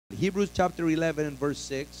Hebrews chapter 11 and verse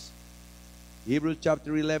 6. Hebrews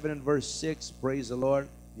chapter 11 and verse 6. Praise the Lord.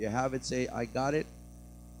 You have it, say, I got it.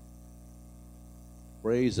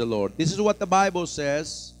 Praise the Lord. This is what the Bible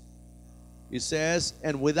says. It says,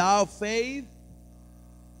 and without faith,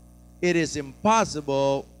 it is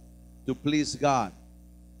impossible to please God.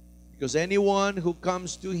 Because anyone who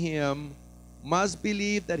comes to Him must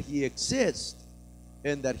believe that He exists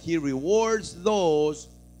and that He rewards those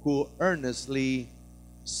who earnestly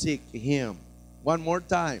seek Him. One more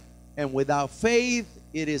time. And without faith,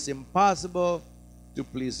 it is impossible to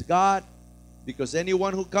please God, because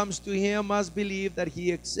anyone who comes to Him must believe that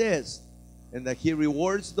He exists and that He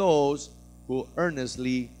rewards those who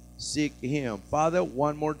earnestly seek Him. Father,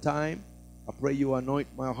 one more time, I pray you anoint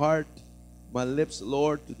my heart, my lips,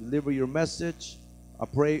 Lord, to deliver your message. I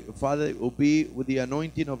pray, Father, it will be with the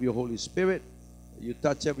anointing of your Holy Spirit. You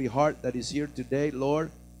touch every heart that is here today,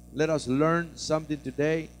 Lord. Let us learn something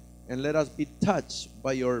today, and let us be touched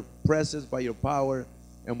by your presence, by your power,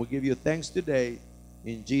 and we'll give you thanks today.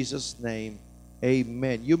 In Jesus' name,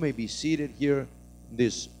 amen. You may be seated here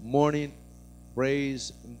this morning.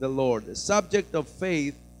 Praise the Lord. The subject of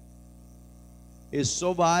faith is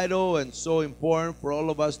so vital and so important for all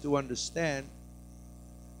of us to understand.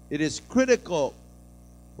 It is critical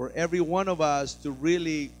for every one of us to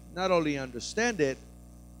really not only understand it,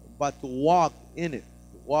 but to walk in it,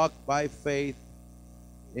 to walk by faith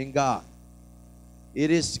in God.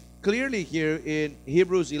 It is clearly here in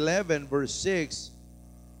Hebrews 11 verse 6,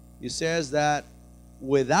 it says that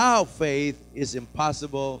without faith it's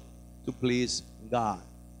impossible to please God.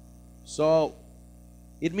 So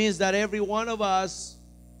it means that every one of us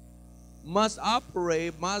must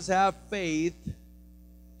operate, must have faith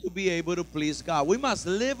to be able to please God. We must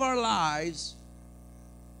live our lives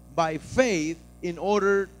by faith in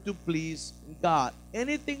order to please God.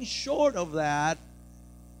 Anything short of that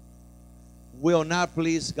will not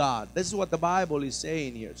please God. This is what the Bible is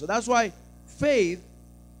saying here. So that's why faith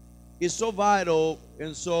is so vital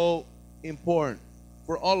and so important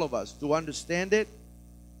for all of us to understand it.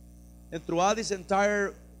 And throughout this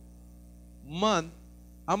entire month,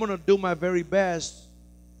 I'm going to do my very best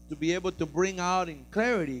to be able to bring out in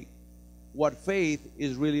clarity what faith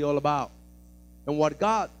is really all about and what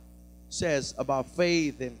God says about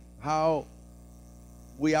faith and how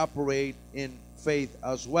we operate in faith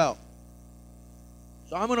as well.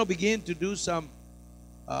 So I'm going to begin to do some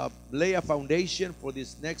lay a foundation for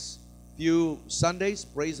this next few Sundays.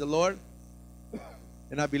 Praise the Lord.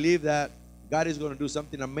 And I believe that God is going to do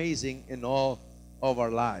something amazing in all of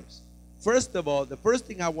our lives. First of all, the first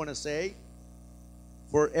thing I want to say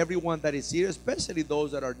for everyone that is here, especially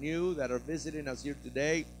those that are new, that are visiting us here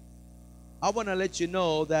today, I want to let you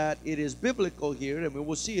know that it is biblical here, and we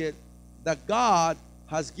will see it, that God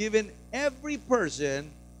has given every person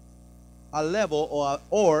a level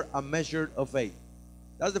or a measure of faith.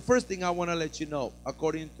 That's the first thing I want to let you know,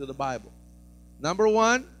 according to the Bible. Number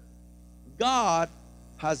one, God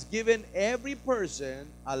has given every person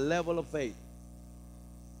a level of faith.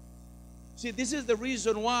 See, this is the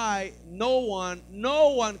reason why no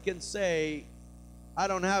one can say, I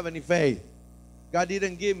don't have any faith. God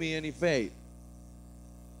didn't give me any faith.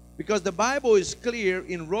 Because the Bible is clear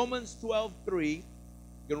in Romans 12:3.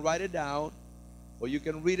 You can write it down, or you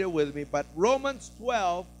can read it with me. But Romans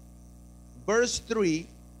 12, verse 3,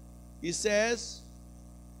 he says,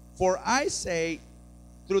 for I say,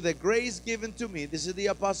 through the grace given to me, this is the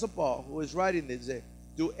Apostle Paul who is writing this,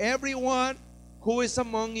 to everyone who is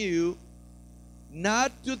among you,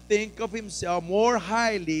 not to think of himself more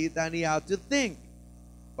highly than he ought to think,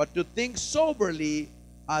 but to think soberly,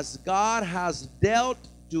 as God has dealt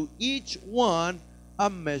to each one a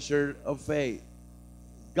measure of faith.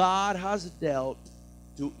 God has dealt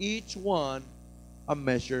to each one a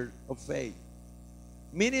measure of faith.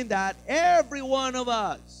 Meaning that every one of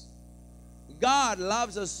us, God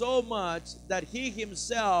loves us so much that He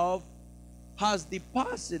Himself has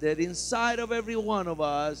deposited inside of every one of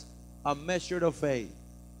us a measure of faith.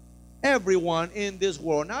 Everyone in this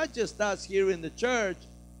world, not just us here in the church,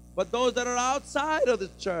 but those that are outside of the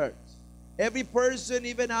church. Every person,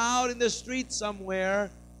 even out in the street somewhere,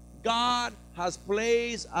 God has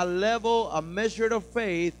placed a level, a measure of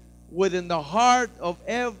faith within the heart of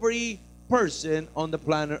every person on the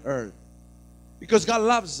planet Earth. Because God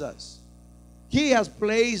loves us. He has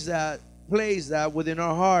placed that within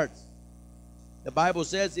our hearts. The Bible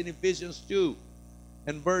says in Ephesians 2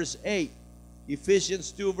 and verse 8,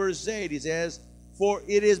 Ephesians 2 verse 8, it says, for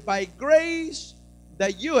it is by grace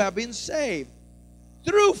that you have been saved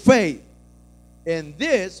through faith. And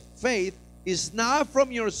this faith is not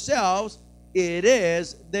from yourselves, it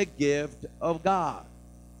is the gift of God.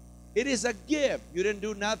 It is a gift. You didn't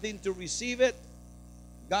do nothing to receive it.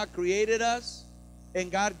 God created us,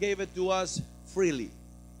 and God gave it to us freely.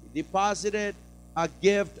 He deposited a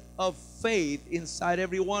gift of faith inside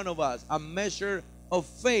every one of us, a measure of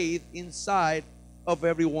faith inside of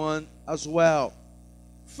everyone as well.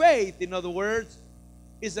 Faith, in other words,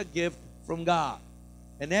 is a gift from God,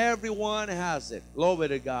 and everyone has it. Glory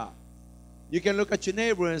to God. You can look at your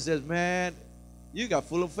neighbor and say, man, you got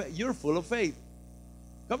full of faith. You're full of faith.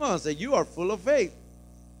 Come on, say, you are full of faith.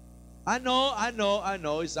 I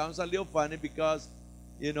know. It sounds a little funny because,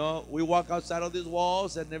 you know, we walk outside of these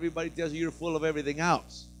walls and everybody tells you you're full of everything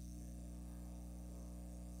else.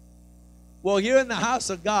 Well, here in the house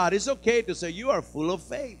of God, it's okay to say you are full of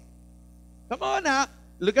faith. Come on now.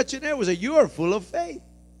 Look at your neighbor and say, you are full of faith.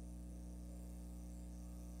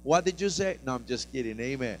 What did you say? No, I'm just kidding.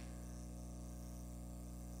 Amen.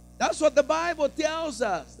 That's what the Bible tells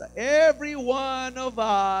us, that every one of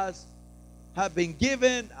us have been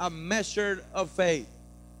given a measure of faith.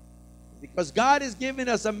 Because God is giving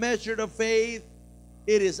us a measure of faith,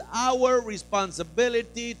 it is our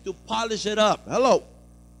responsibility to polish it up. Hello.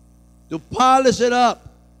 To polish it up.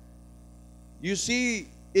 You see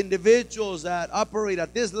individuals that operate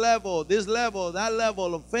at this level, that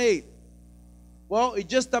level of faith. Well, it's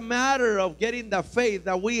just a matter of getting the faith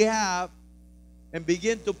that we have and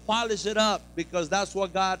begin to polish it up, because that's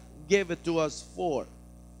what God gave it to us for,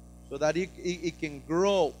 so that it can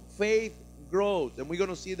grow. Faith grows, and we're going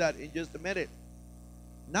to see that in just a minute.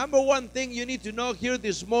 Number one thing you need to know here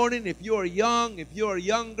this morning, if you are young, if you are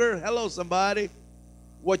younger, hello somebody,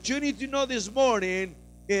 what you need to know this morning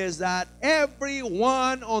is that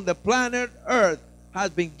everyone on the planet Earth has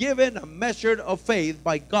been given a measure of faith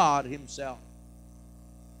by God Himself.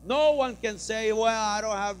 No one can say, well, I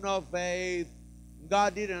don't have no faith.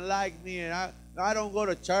 God didn't like me, and I don't go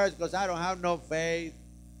to church because I don't have no faith.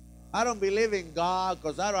 I don't believe in God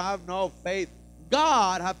because I don't have no faith.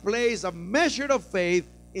 God has placed a measure of faith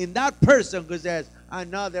in that person who says, I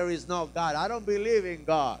know there is no God. I don't believe in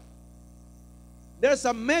God. There's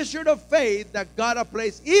a measure of faith that God has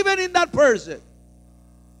placed even in that person,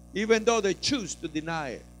 even though they choose to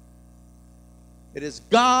deny it. It is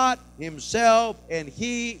God Himself, and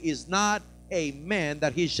He is not a man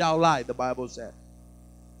that He shall lie, the Bible says.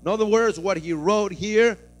 In other words, what He wrote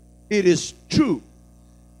here, it is true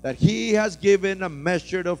that He has given a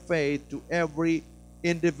measure of faith to every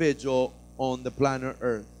individual on the planet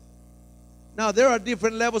Earth. Now, there are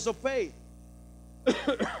different levels of faith.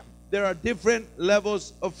 There are different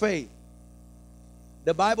levels of faith.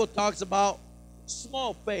 The Bible talks about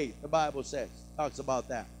small faith, the Bible says, talks about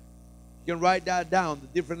that. You can write that down, the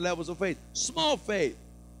different levels of faith. Small faith.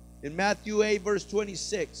 In Matthew 8, verse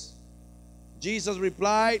 26, Jesus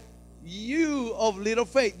replied, you of little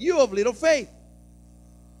faith, you of little faith,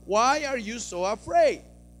 why are you so afraid?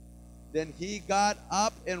 Then He got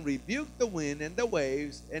up and rebuked the wind and the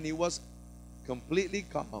waves, and it was completely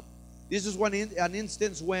calm. This is an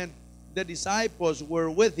instance when the disciples were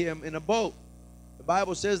with Him in a boat. The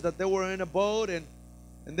Bible says that they were in a boat, and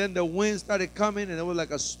then the wind started coming, and it was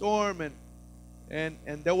like a storm, and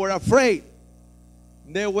they were afraid.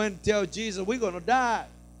 And they went and tell Jesus, we're going to die.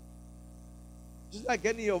 Just like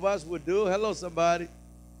any of us would do. Hello, somebody.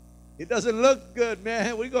 It doesn't look good,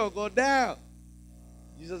 man. We're going to go down.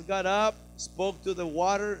 Jesus got up, spoke to the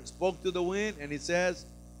water, spoke to the wind, and it says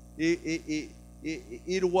it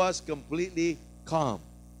was completely calm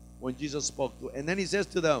when Jesus spoke to it. And then He says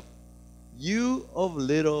to them, you of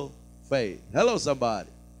little faith. Hello, somebody.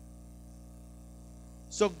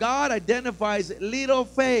 So God identifies little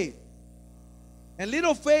faith. And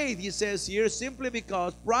little faith, He says here, simply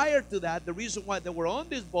because prior to that, the reason why they were on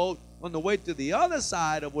this boat on the way to the other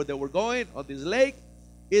side of where they were going, on this lake,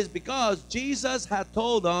 is because Jesus had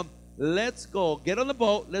told them, let's go, get on the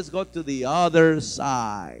boat, let's go to the other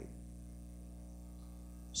side.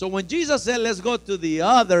 So when Jesus said, let's go to the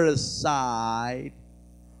other side,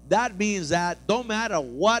 that means that don't matter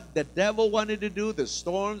what the devil wanted to do, the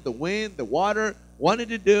storms, the wind, the water wanted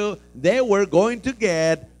to do, they were going to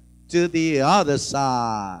get to the other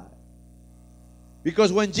side.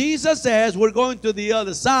 Because when Jesus says we're going to the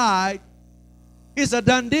other side, it's a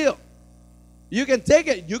done deal. You can take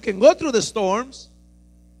it. You can go through the storms.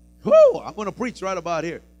 Whoo, I'm going to preach right about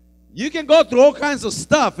here. You can go through all kinds of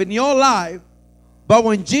stuff in your life, but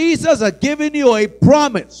when Jesus has given you a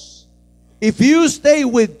promise, if you stay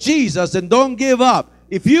with Jesus and don't give up,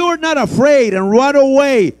 if you are not afraid and run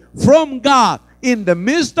away from God in the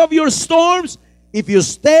midst of your storms, if you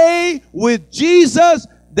stay with Jesus,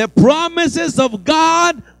 the promises of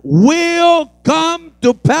God will come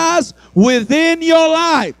to pass within your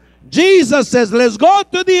life. Jesus says, let's go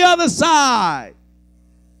to the other side.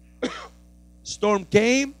 Storm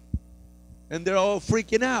came, and they're all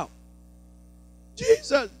freaking out.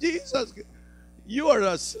 Jesus, Jesus, you are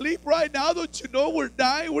asleep right now. Don't you know we're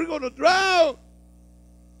dying? We're going to drown.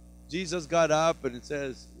 Jesus got up and it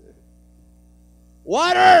says,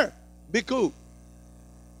 water, be cool.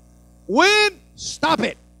 Wind, stop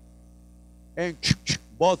it. And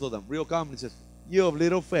both of them, real calm, he says, you have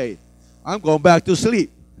little faith. I'm going back to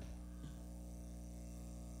sleep.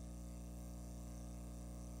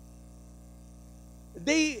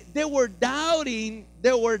 They were doubting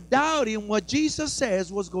what Jesus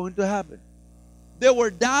says was going to happen. They were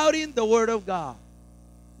doubting the word of God.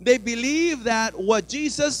 They believed that what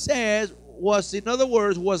Jesus says was, in other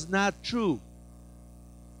words, was not true.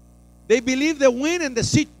 They believed the wind and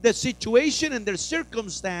the situation and their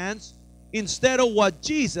circumstance instead of what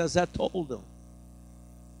Jesus had told them.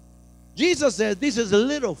 Jesus said, this is a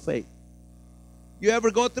little faith. You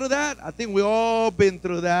ever go through that? I think we all been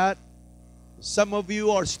through that. Some of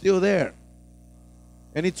you are still there.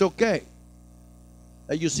 And it's okay.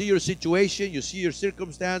 You see your situation, you see your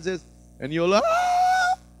circumstances, and you're like,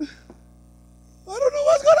 I don't know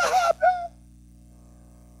what's going to happen.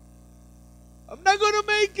 I'm not going to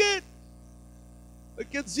make it. I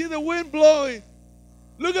can see the wind blowing.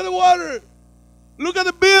 Look at the water. Look at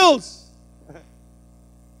the bills.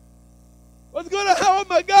 What's going to happen? Oh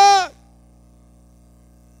my God.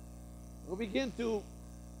 We begin to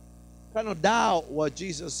kind of doubt what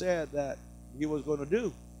Jesus said that he was going to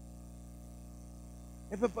do.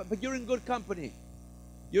 But you're in good company.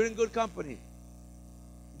 You're in good company.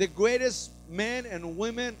 The greatest men and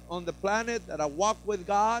women on the planet that have walked with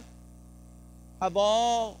God have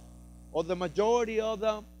all, or the majority of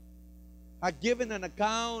them, have given an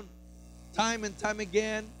account time and time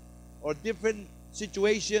again, or different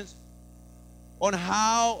situations, on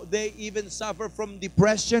how they even suffer from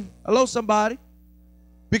depression. Hello, somebody.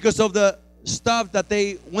 Because of the stuff that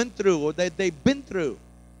they went through or that they've been through.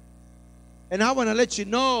 And I want to let you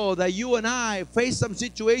know that you and I face some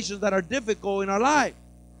situations that are difficult in our life.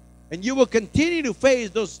 And you will continue to face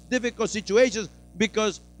those difficult situations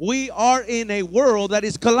because we are in a world that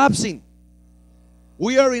is collapsing.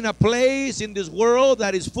 We are in a place in this world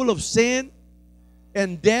that is full of sin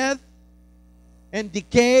and death and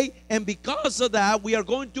decay. And because of that, we are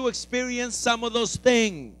going to experience some of those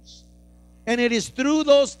things. And it is through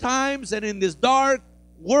those times and in this dark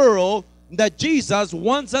world that Jesus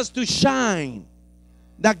wants us to shine.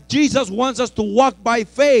 That Jesus wants us to walk by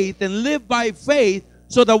faith and live by faith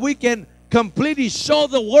so that we can completely show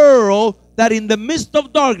the world that in the midst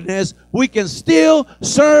of darkness, we can still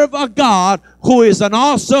serve a God who is an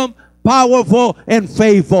awesome, powerful, and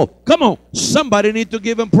faithful. Come on, somebody need to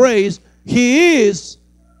give him praise. He is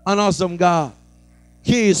an awesome God.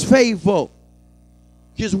 He is faithful.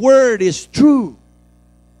 His word is true.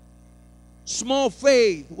 Small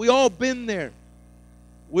faith. We all been there.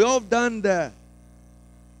 We all done that.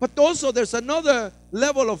 But also there's another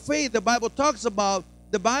level of faith the Bible talks about.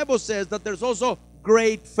 The Bible says that there's also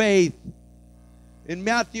great faith. In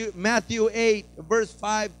Matthew 8, verse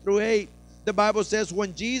 5 through 8, the Bible says,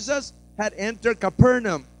 when Jesus had entered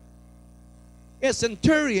Capernaum, a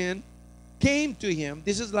centurion came to him.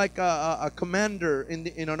 This is like a commander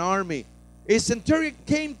in an army. A centurion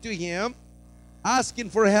came to him asking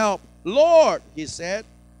for help. Lord, he said,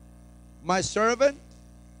 my servant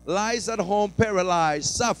lies at home paralyzed,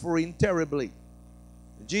 suffering terribly.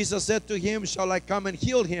 Jesus said to him, shall I come and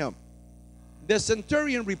heal him? The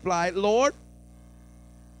centurion replied, Lord,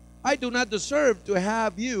 I do not deserve to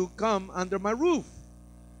have you come under my roof,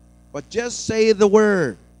 but just say the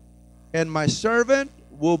word, and my servant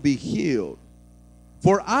will be healed.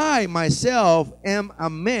 For I myself am a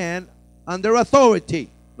man under authority.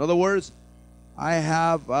 In other words, I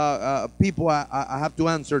have people I have to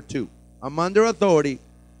answer to. I'm under authority.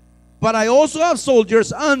 But I also have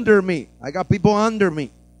soldiers under me. I got people under me.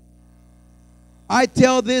 I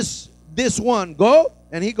tell this one, go,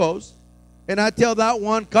 and he goes. And I tell that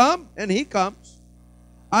one, come, and he comes.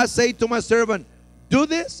 I say to my servant, do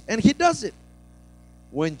this, and he does it.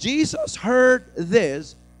 When Jesus heard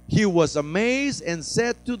this, he was amazed and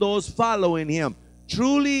said to those following him,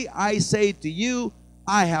 truly I say to you,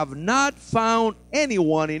 I have not found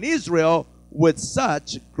anyone in Israel with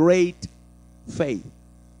such great faith.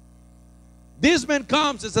 This man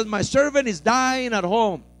comes and says, my servant is dying at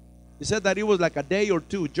home. He said that it was like a day or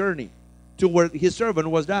two journey to where his servant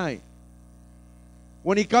was dying.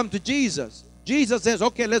 When he comes to Jesus, Jesus says,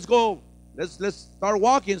 okay, let's go. Let's start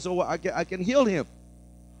walking so I can heal him.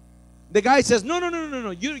 The guy says, no.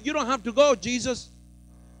 You don't have to go, Jesus.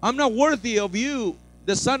 I'm not worthy of you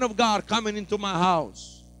the Son of God coming into my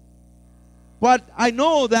house. But I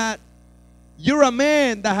know that you're a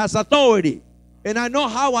man that has authority. And I know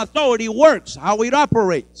how authority works, how it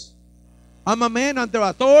operates. I'm a man under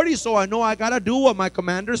authority, so I know I got to do what my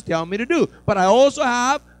commanders tell me to do. But I also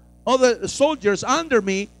have other soldiers under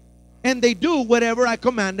me, and they do whatever I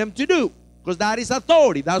command them to do. Because that is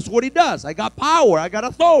authority. That's what he does. I got power. I got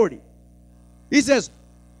authority. He says,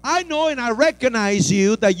 I know and I recognize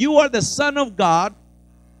you that you are the Son of God,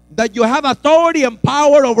 that you have authority and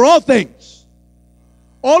power over all things.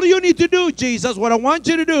 All you need to do, Jesus, what I want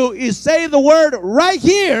you to do is say the word right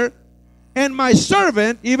here, and my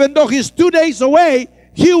servant, even though he's 2 days away,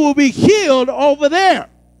 he will be healed over there.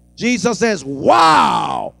 Jesus says,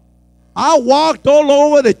 wow. I walked all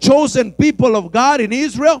over the chosen people of God in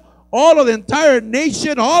Israel, all of the entire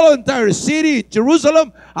nation, all of the entire city,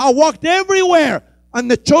 Jerusalem. I walked everywhere on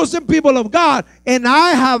the chosen people of God, and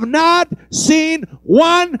I have not seen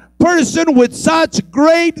one person with such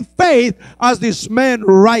great faith as this man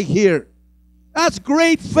right here. That's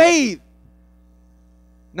great faith.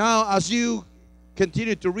 Now, as you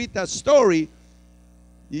continue to read that story,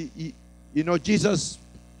 you know, Jesus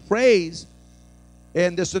prays,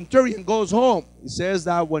 and the centurion goes home. He says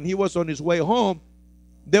that when he was on his way home,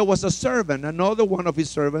 there was a servant, another one of his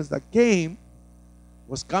servants that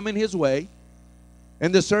was coming his way.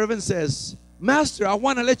 And the servant says, Master, I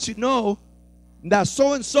want to let you know that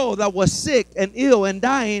so-and-so that was sick and ill and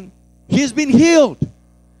dying, he's been healed.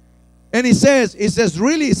 And he says,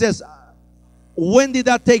 really? He says, when did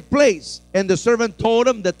that take place? And the servant told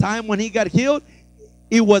him the time when he got healed.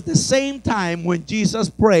 It was the same time when Jesus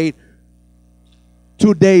prayed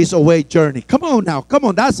 2 days away journey. Come on now. Come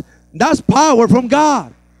on. That's power from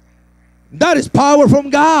God. That is power from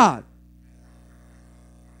God.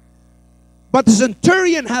 But the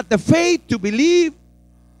centurion had the faith to believe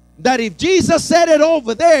that if Jesus said it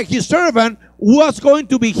over there, his servant was going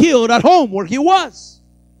to be healed at home where he was.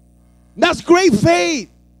 That's great faith.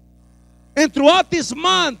 And throughout this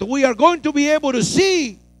month, we are going to be able to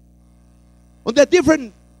see on the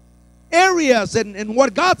different areas and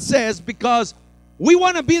what God says, because we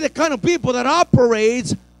want to be the kind of people that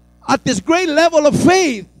operates at this great level of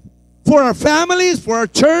faith for our families, for our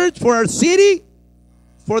church, for our city,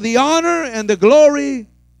 for the honor and the glory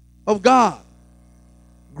of God.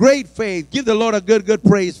 Great faith. Give the Lord a good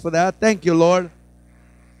praise for that. Thank you, Lord.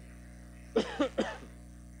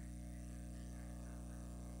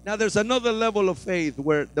 Now there's another level of faith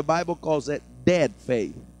where the Bible calls it dead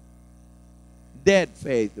faith. Dead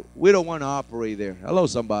faith. We don't want to operate there. Hello,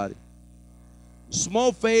 somebody.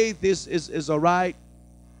 Small faith is all right.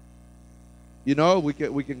 You know, we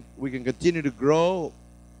can continue to grow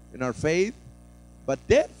in our faith, but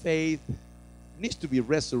dead faith needs to be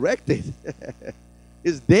resurrected.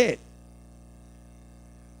 It's dead.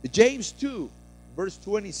 James 2, verse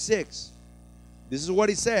 26. This is what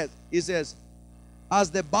he says. He says, as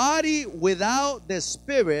the body without the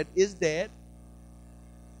spirit is dead,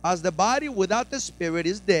 as the body without the spirit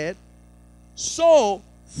is dead, so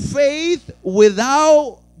faith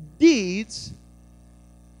without deeds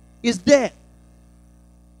is dead.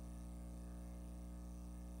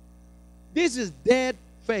 This is dead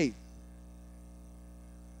faith.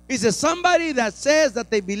 It's somebody that says that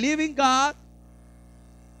they believe in God,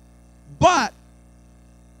 but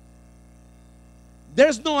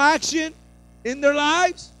there's no action in their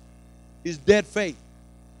lives. Is dead faith.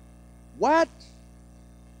 What?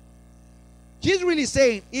 He's really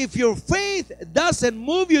saying, if your faith doesn't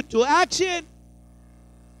move you to action,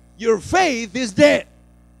 your faith is dead.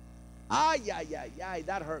 Ay,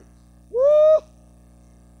 that hurts. Woo!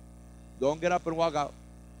 Don't get up and walk out.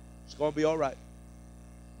 It's going to be all right.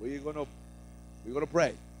 We're gonna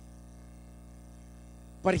pray.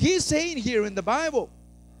 But he's saying here in the Bible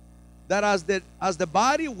that as the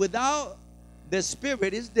body without the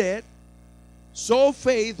spirit is dead, so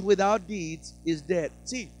faith without deeds is dead.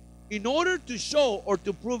 See, in order to show or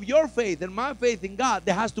to prove your faith and my faith in God,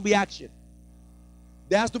 there has to be action.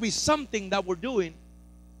 There has to be something that we're doing.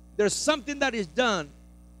 There's something that is done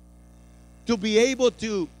to be able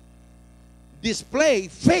to display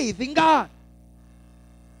faith in God.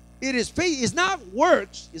 It is faith. It's not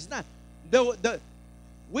works. It's not.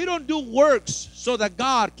 We don't do works so that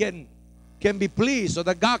God can be pleased, so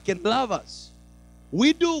that God can love us.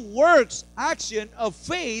 We do works, action of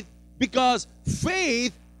faith, because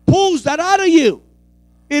faith pulls that out of you.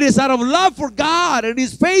 It is out of love for God, and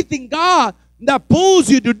it's faith in God that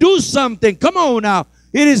pulls you to do something. Come on now.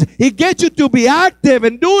 It gets you to be active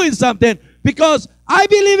and doing something, because I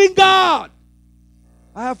believe in God.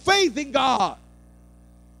 I have faith in God.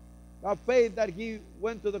 I have faith that He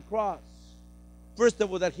went to the cross First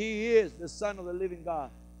of all, that He is the Son of the living God.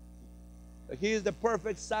 That He is the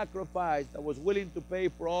perfect sacrifice that was willing to pay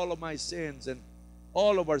for all of my sins and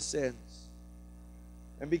all of our sins.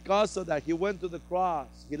 And because of that, He went to the cross.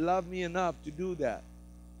 He loved me enough to do that.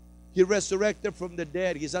 He resurrected from the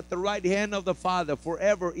dead. He's at the right hand of the Father,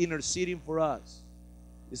 forever interceding for us.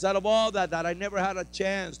 It's out of all that I never had a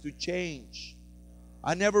chance to change.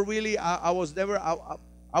 I never really, I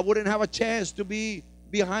wouldn't have a chance to be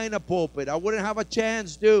behind a pulpit. I wouldn't have a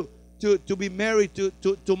chance to be married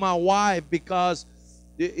to my wife, because,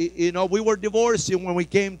 you know, we were divorcing when we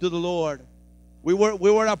came to the Lord. We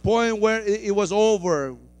were at a point where it was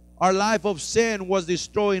over. Our life of sin was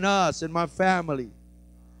destroying us and my family.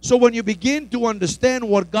 So when you begin to understand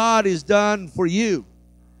what God has done for you,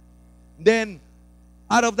 then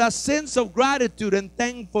out of that sense of gratitude and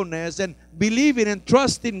thankfulness and believing and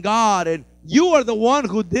trusting God, and you are the one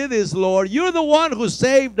who did this, Lord. You're the one who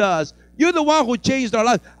saved us. You're the one who changed our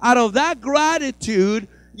life. Out of that gratitude,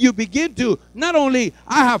 you begin to not only,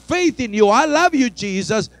 I have faith in you, I love you,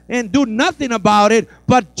 Jesus, and do nothing about it,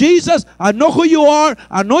 but Jesus, I know who you are,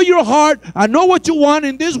 I know your heart, I know what you want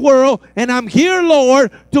in this world, and I'm here,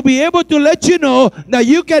 Lord, to be able to let you know that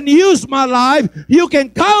you can use my life. You can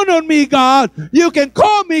count on me, God. You can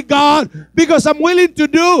call me, God, because I'm willing to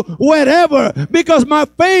do whatever, because my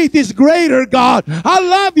faith is greater, God. I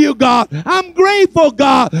love you, God. I'm grateful,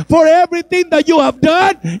 God, for everything that you have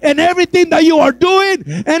done and everything that you are doing,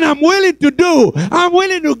 and I'm willing to do. I'm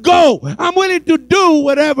willing to go. I'm willing to do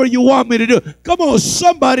whatever you want me to do. Come on,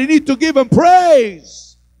 somebody need to give Him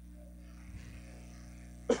praise.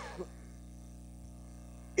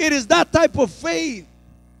 It is that type of faith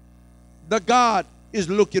that God is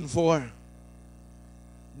looking for.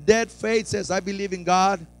 Dead faith says, I believe in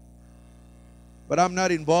God, but I'm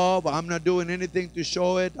not involved. I'm not doing anything to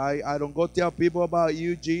show it. I don't go tell people about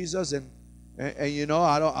you, Jesus, and you know,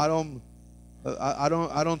 I don't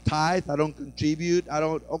tithe. I don't contribute.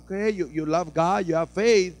 Okay, you love God. You have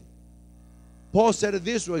faith. Paul said it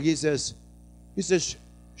this way. He says,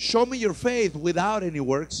 show me your faith without any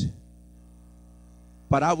works,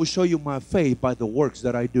 but I will show you my faith by the works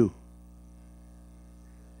that I do.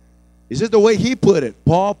 This is the way he put it.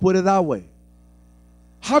 Paul put it that way.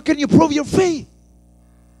 How can you prove your faith?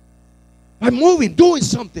 By moving, doing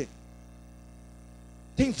something.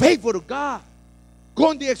 Being faithful to God.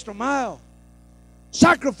 Going the extra mile.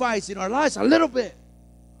 Sacrificing our lives a little bit.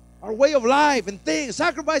 Our way of life and things.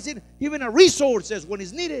 Sacrificing even our resources when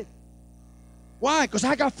it's needed. Why? Because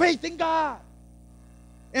I got faith in God.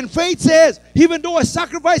 And faith says, even though I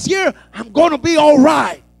sacrifice here, I'm going to be all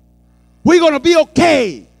right. We're going to be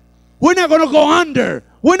okay. We're not going to go under.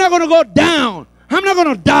 We're not going to go down. I'm not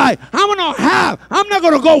going to die. I'm not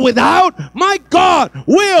going to go without. My God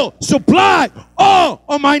will supply all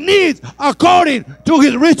of my needs according to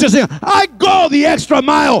His riches. I go the extra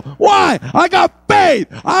mile. Why? I got faith.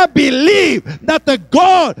 I believe that the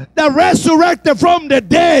God that resurrected from the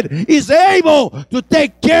dead is able to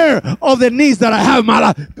take care of the needs that I have in my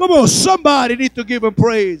life. Come on, somebody need to give Him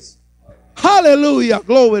praise. Hallelujah.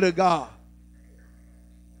 Glory to God.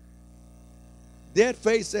 Dead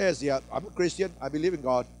faith says, yeah, I'm a Christian. I believe in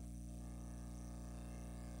God.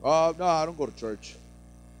 No, I don't go to church.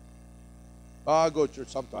 I go to church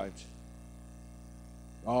sometimes.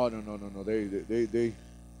 Oh, no. They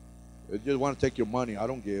just want to take your money. I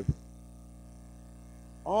don't give.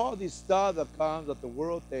 All this stuff that comes that the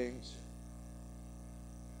world thinks.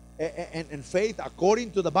 And faith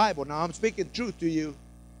according to the Bible. Now, I'm speaking truth to you.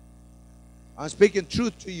 I'm speaking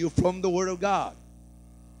truth to you from the Word of God.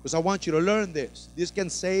 Because I want you to learn this. This can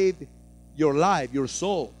save your life, your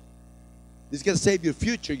soul. This can save your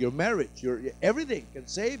future, your marriage, your everything can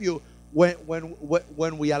save you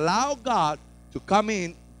when we allow God to come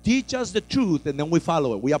in, teach us the truth, and then we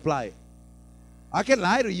follow it. We apply it. I can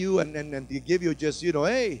lie to you and give you just, you know,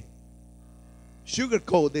 hey,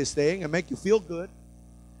 sugarcoat this thing and make you feel good.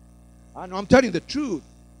 I know I'm telling you the truth.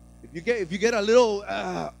 If you get a little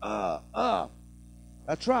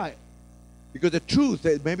that's right. Because the truth,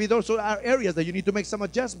 maybe those are areas that you need to make some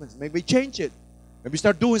adjustments. Maybe change it. Maybe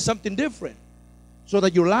start doing something different. So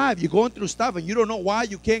that your life, you're going through stuff and you don't know why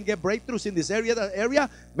you can't get breakthroughs in this area, that area.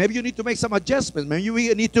 Maybe you need to make some adjustments. Maybe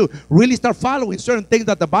you need to really start following certain things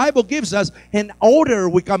that the Bible gives us, and order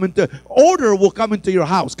will come into your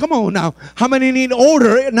house. Come on now. How many need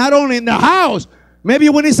order? Not only in the house. Maybe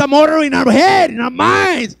we need some order in our head, in our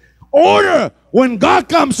minds. Order. When God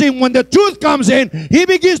comes in, when the truth comes in, He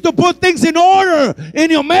begins to put things in order career, in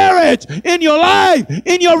your marriage, in your life,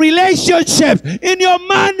 in your relationships, in your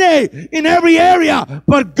money, in every area.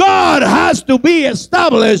 But God has to be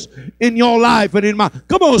established in your life and in mine.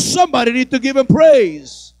 Come on, somebody need to give him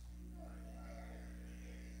praise.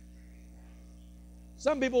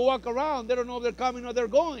 Some people walk around, they don't know if they're coming or they're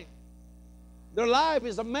going. Their life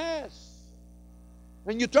is a mess.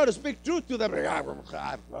 And you try to speak truth to them.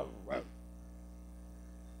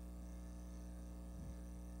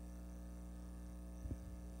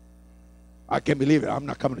 I can't believe it. I'm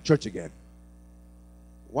not coming to church again.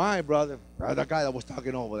 Why, brother? That guy that was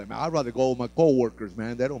talking over there, man. I'd rather go with my co-workers,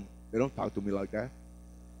 man. They don't talk to me like that.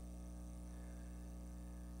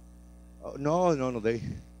 Oh, no. They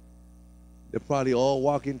probably all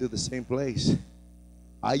walk into the same place.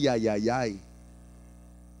 Ay.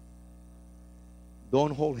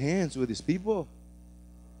 Don't hold hands with these people.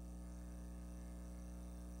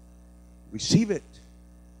 Receive it.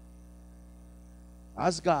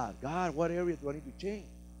 Ask God, God, what area do I need to change?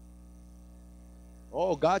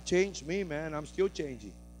 Oh, God changed me, man. I'm still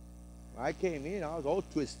changing. When I came in, I was all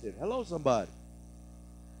twisted. Hello, somebody.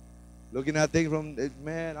 Looking at things from,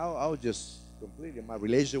 man, I was just completely, my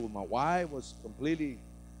relationship with my wife was completely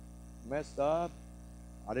messed up.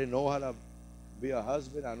 I didn't know how to be a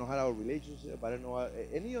husband. I didn't know how to have a relationship. I didn't know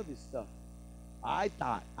any of this stuff. I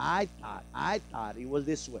thought it was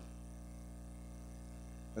this way.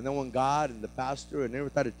 And then when God and the pastor and everyone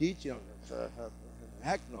started teaching,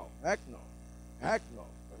 heck no. Man,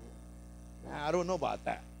 I don't know about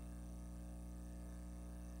that.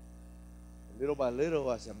 Little by little,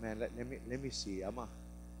 I said, man, let me see. I'm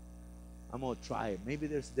gonna try it. Maybe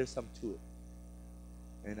there's something to it.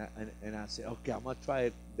 And I said, okay, I'm gonna try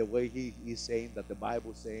it the way he's saying, that the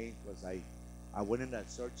Bible's saying, because I went and I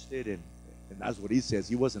searched it, and that's what he says.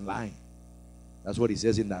 He wasn't lying. That's what he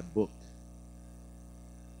says in that book.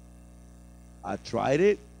 I tried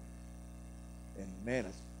it, and man, I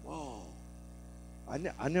said, whoa,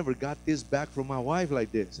 I never got this back from my wife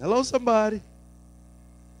like this. Hello, somebody.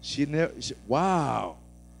 Wow,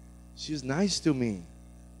 she's nice to me.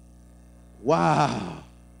 Wow.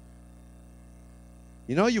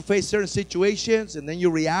 You know, you face certain situations, and then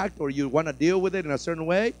you react, or you want to deal with it in a certain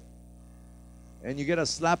way, and you get a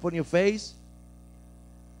slap on your face,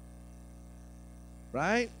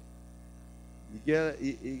 right? You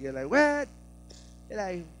get like, what? You're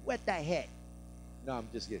like, what the heck? No, I'm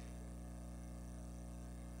just kidding.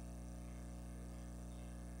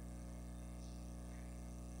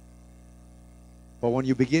 But when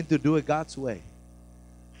you begin to do it God's way,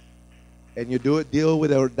 and you deal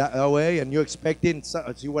with it that way, and you're expecting,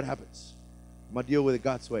 see what happens. I'm going to deal with it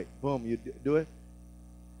God's way. Boom, you do it.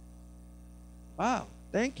 Wow,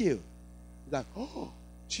 thank you. He's like, oh,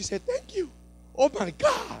 she said thank you. Oh my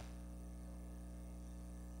God.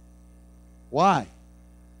 Why?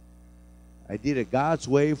 I did it God's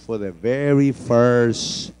way for the very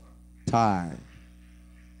first time.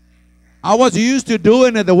 I was used to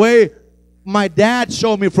doing it the way my dad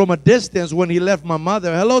showed me from a distance when he left my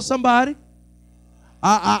mother. Hello, somebody.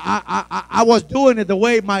 I was doing it the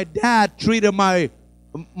way my dad treated my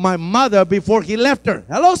mother before he left her.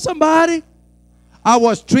 Hello, somebody. I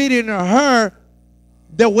was treating her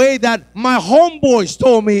the way that my homeboys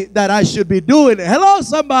told me that I should be doing it. Hello,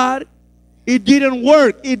 somebody. It didn't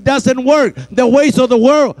work. It doesn't work. The ways of the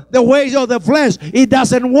world, the ways of the flesh, it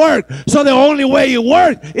doesn't work. So the only way it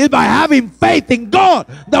works is by having faith in God,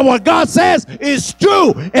 that what God says is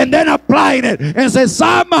true, and then applying it and say,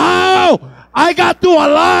 somehow I got to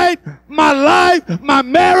align my life, my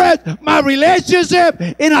marriage, my relationship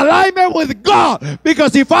in alignment with God.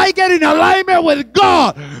 Because if I get in alignment with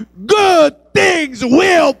God, good things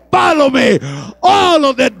will follow me all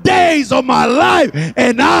of the days of my life,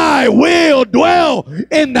 and I will dwell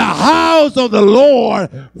in the house of the Lord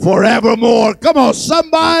forevermore. Come on,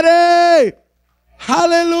 somebody.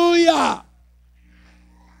 Hallelujah.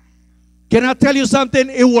 Can I tell you something?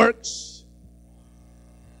 It works.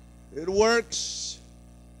 It works.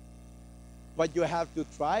 But you have to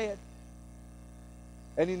try it.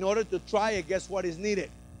 And in order to try it, guess what is needed?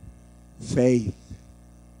 Faith.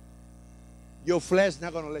 Your flesh is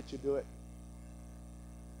not going to let you do it.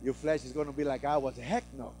 Your flesh is going to be like I was. Heck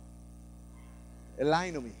no. They're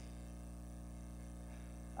lying to me.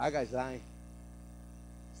 That guy's lying.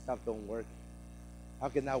 Stuff don't work. How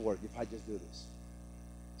can that work if I just do this?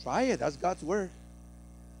 Try it. That's God's word.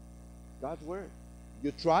 God's word.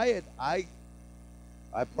 You try it, I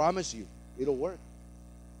promise you, it'll work.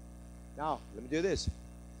 Now, let me do this.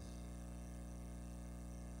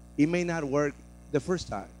 It may not work the first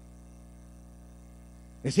time.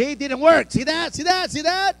 You see, it didn't work. See that? See that? See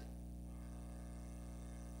that?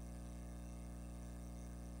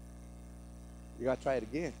 You got to try it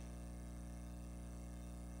again.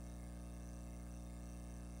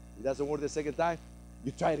 It doesn't work the second time,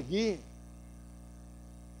 you try it again.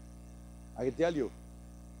 I can tell you,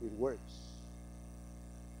 it works.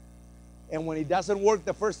 And when it doesn't work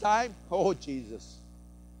the first time, oh Jesus.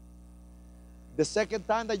 The second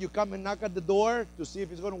time that you come and knock at the door to see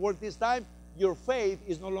if it's going to work this time, your faith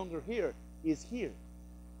is no longer here. It's here.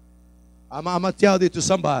 I'm going to tell this to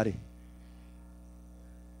somebody.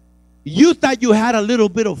 You thought you had a little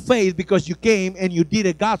bit of faith because you came and you did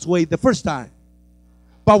it God's way the first time.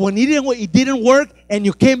 But when it didn't work and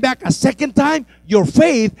you came back a second time, your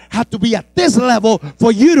faith had to be at this level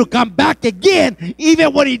for you to come back again,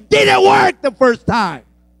 even when it didn't work the first time.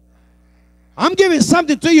 I'm giving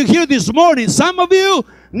something to you here this morning. Some of you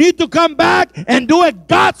need to come back and do it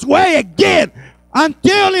God's way again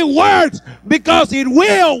until it works, because it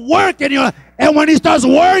will work in your life. And when it starts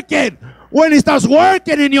working,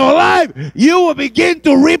 in your life, you will begin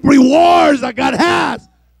to reap rewards that God has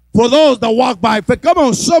for those that walk by faith. Come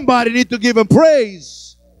on, somebody need to give him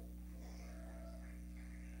praise.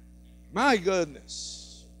 My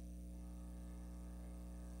goodness.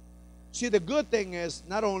 See, the good thing is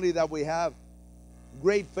not only that we have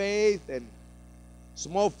great faith and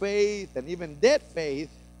small faith and even dead faith,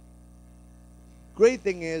 great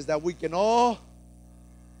thing is that we can all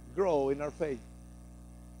grow in our faith.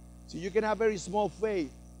 So you can have very small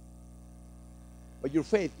faith, but your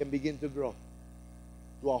faith can begin to grow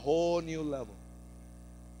to a whole new level.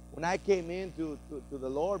 When I came into the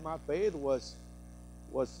Lord, my faith was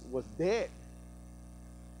dead.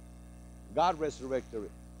 God resurrected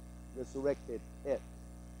it.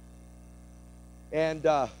 And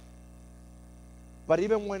but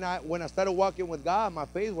even when I started walking with God, my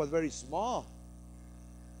faith was very small.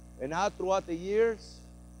 And now throughout the years,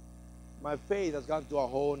 my faith has gone to a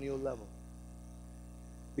whole new level.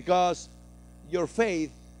 Because your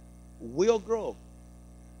faith will grow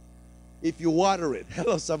if you water it.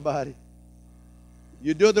 Hello, somebody.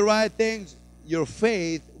 You do the right things, your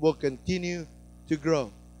faith will continue to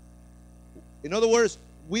grow. In other words,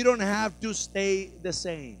 we don't have to stay the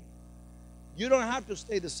same. You don't have to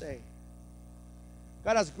stay the same.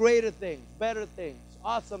 God has greater things, better things,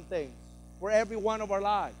 awesome things for every one of our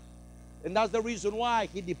lives. And that's the reason why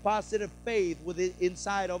He deposited faith within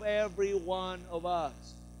inside of every one of us.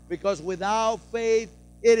 Because without faith,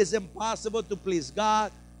 it is impossible to please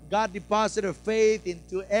God. God deposited faith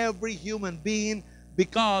into every human being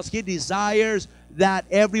because He desires that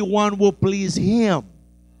everyone will please Him.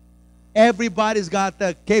 Everybody's got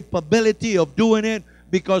the capability of doing it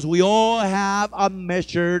because we all have a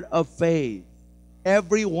measure of faith.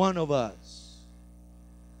 Every one of us.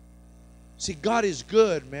 See, God is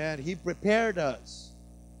good, man. He prepared us.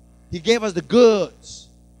 He gave us the goods.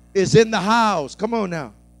 It's in the house. Come on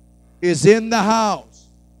now. It's in the house.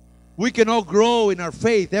 We can all grow in our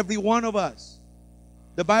faith, every one of us.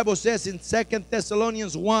 The Bible says in 2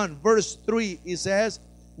 Thessalonians 1, verse 3, it says,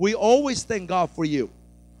 we always thank God for you,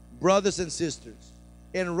 brothers and sisters.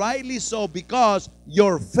 And rightly so, because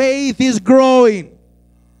your faith is growing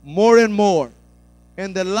more and more.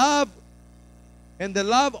 And the love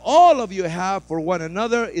all of you have for one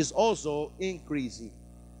another is also increasing.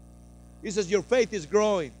 He says your faith is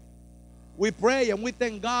growing. We pray and we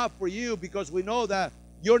thank God for you because we know that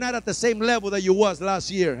you're not at the same level that you was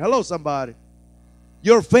last year. Hello, somebody.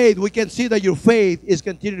 Your faith, we can see that your faith is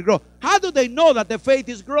continuing to grow. How do they know that the faith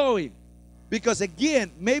is growing? Because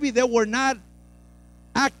again, maybe they were not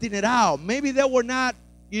acting it out. Maybe they were not,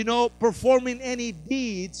 performing any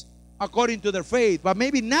deeds according to their faith. But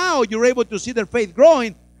maybe now you're able to see their faith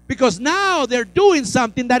growing because now they're doing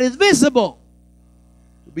something that is visible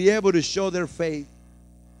to be able to show their faith.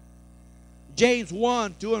 James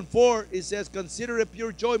 1, 2, and 4, it says, consider it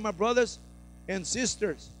pure joy, my brothers and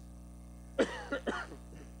sisters,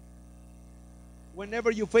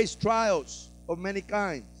 whenever you face trials of many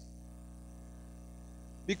kinds,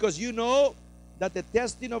 because you know that the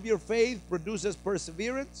testing of your faith produces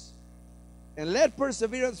perseverance. And let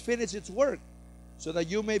perseverance finish its work, so that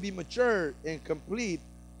you may be mature and complete,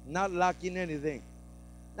 not lacking anything.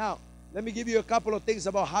 Now, let me give you a couple of things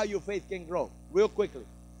about how your faith can grow, real quickly.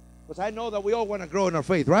 Because I know that we all want to grow in our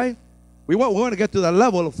faith, right? We want to get to that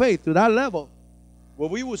level of faith, to that level where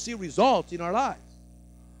we will see results in our lives.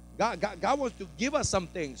 God wants to give us some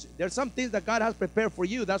things. There's some things that God has prepared for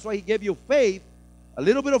you. That's why He gave you faith, a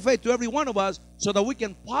little bit of faith to every one of us, so that we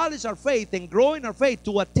can polish our faith and grow in our faith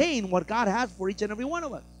to attain what God has for each and every one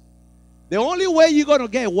of us. The only way you're going to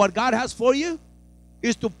get what God has for you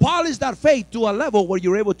is to polish that faith to a level where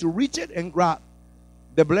you're able to reach it and grab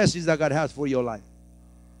the blessings that God has for your life.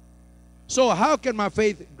 So how can my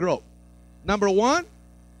faith grow? Number one,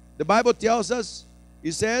 the Bible tells us,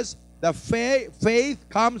 it says, the faith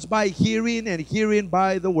comes by hearing, and hearing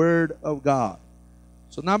by the word of God.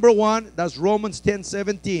 So number one, that's Romans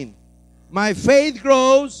 10:17. My faith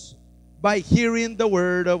grows by hearing the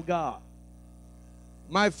word of God.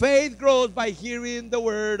 My faith grows by hearing the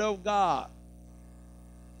word of God.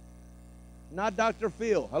 Not Dr.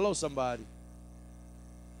 Phil. Hello, somebody.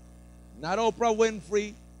 Not Oprah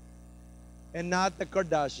Winfrey, and not the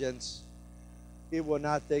Kardashians. It will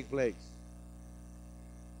not take place.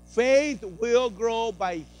 Faith will grow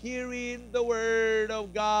by hearing the word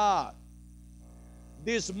of God.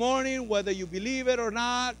 This morning, whether you believe it or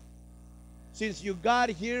not, since you got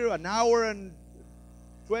here an hour and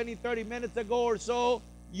 20, 30 minutes ago or so,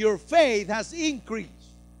 your faith has increased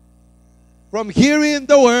from hearing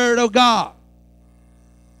the word of God.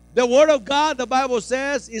 The word of God, the Bible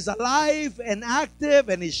says, is alive and active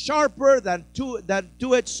and is sharper than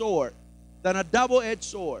two-edged sword, than a double-edged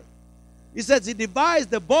sword. It says it divides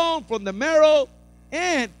the bone from the marrow,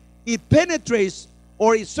 and it penetrates,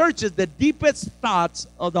 or it searches the deepest thoughts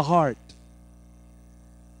of the heart.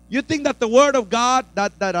 You think that the word of God,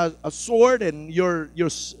 that a sword and your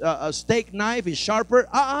steak knife is sharper?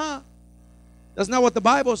 That's not what the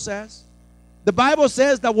Bible says. The Bible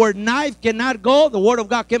says that where knife cannot go, the word of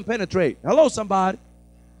God can penetrate. Hello, somebody.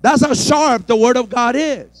 That's how sharp the word of God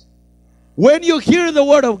is. When you hear the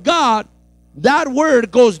word of God, that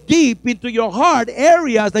word goes deep into your heart,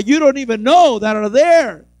 areas that you don't even know that are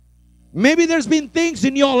there. Maybe there's been things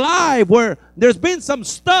in your life where there's been some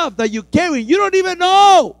stuff that you carry. You don't even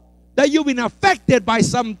know that you've been affected by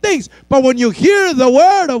some things. But when you hear the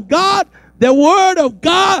word of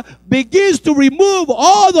God begins to remove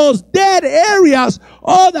all those dead areas,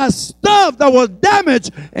 all that stuff that was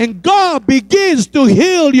damaged, and God begins to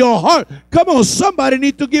heal your heart. Come on, somebody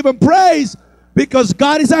need to give him praise, because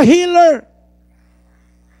God is a healer.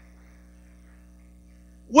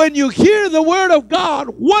 When you hear the word of God,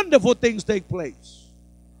 wonderful things take place.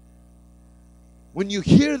 When you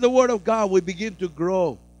hear the word of God, we begin to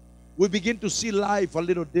grow. We begin to see life a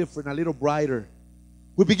little different, a little brighter.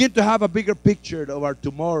 We begin to have a bigger picture of our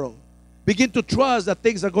tomorrow. Begin to trust that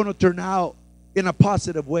things are going to turn out in a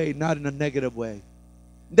positive way, not in a negative way.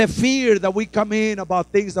 The fear that we come in about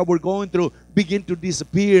things that we're going through begin to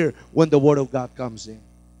disappear when the word of God comes in.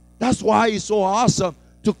 That's why it's so awesome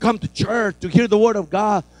to come to church, to hear the word of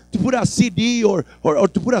God, to put a CD or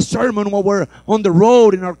to put a sermon while we're on the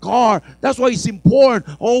road in our car. That's why it's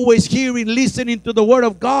important, always hearing, listening to the word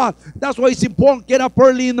of God. That's why it's important, get up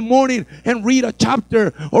early in the morning and read a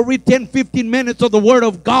chapter or read 10, 15 minutes of the word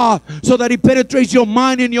of God, so that it penetrates your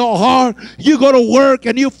mind and your heart. You go to work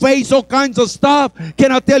and you face all kinds of stuff.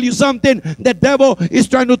 Can I tell you something? The devil is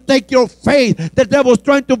trying to take your faith. The devil is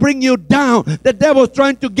trying to bring you down. The devil is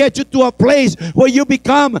trying to get you to a place where you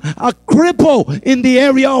become a cripple in the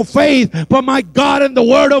area of faith. But my God and the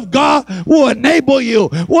word of God will enable you,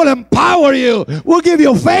 will empower you, will give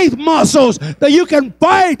you faith muscles that you can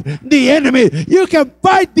fight the enemy. You can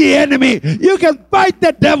fight the enemy. You can fight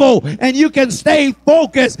the devil, and you can stay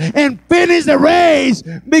focused and finish the race,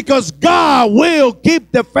 because God will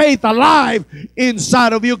keep the faith alive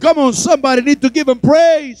inside of you. Come on, somebody need to give him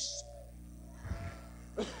praise.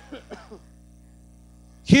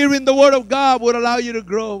 Hearing the word of God would allow you to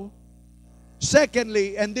grow.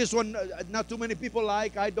 Secondly, and this one not too many people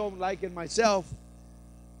like, I don't like it myself,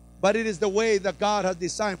 but it is the way that God has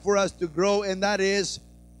designed for us to grow, and that is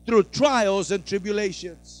through trials and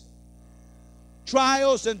tribulations.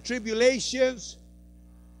 Trials and tribulations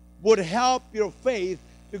would help your faith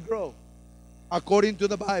to grow, according to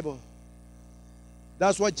the Bible.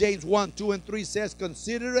 That's what James 1, 2, and 3 says.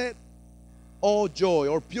 Consider it all joy,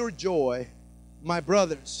 or pure joy, my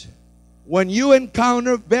brothers, when you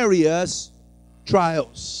encounter various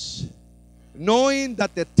trials, knowing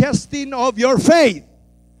that the testing of your faith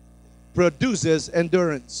produces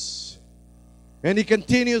endurance. And he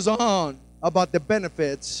continues on about the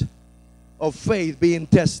benefits of faith being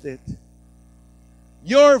tested.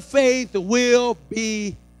 Your faith will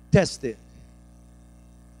be tested.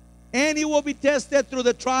 And it will be tested through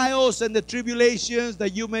the trials and the tribulations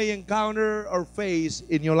that you may encounter or face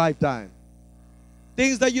in your lifetime.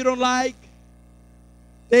 Things that you don't like,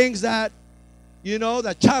 things that, you know,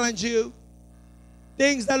 that challenge you,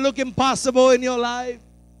 things that look impossible in your life.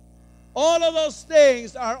 All of those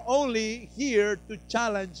things are only here to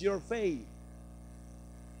challenge your faith.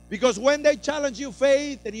 Because when they challenge your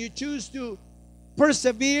faith and you choose to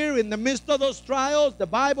persevere in the midst of those trials, the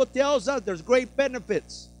Bible tells us there's great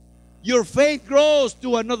benefits. Your faith grows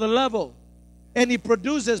to another level, and it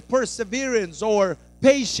produces perseverance or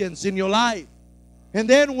patience in your life. And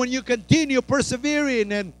then when you continue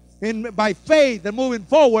persevering and by faith and moving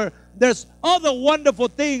forward, there's other wonderful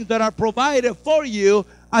things that are provided for you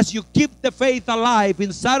as you keep the faith alive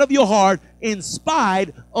inside of your heart in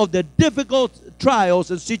spite of the difficult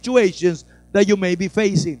trials and situations that you may be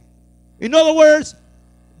facing. In other words,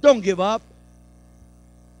 don't give up.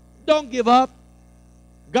 Don't give up.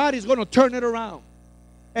 God is going to turn it around.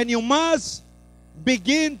 And you must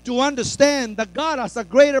begin to understand that God has a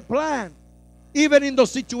greater plan, even in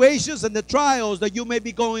those situations and the trials that you may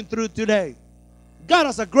be going through today. God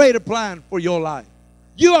has a greater plan for your life.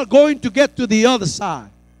 You are going to get to the other side.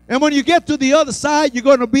 And when you get to the other side, you're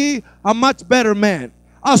going to be a much better man,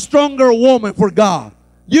 a stronger woman for God.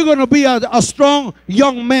 You're going to be a strong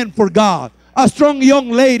young man for God, a strong young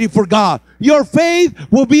lady for God. Your faith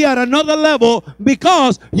will be at another level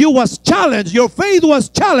because you was challenged. Your faith was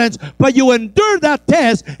challenged, but you endured that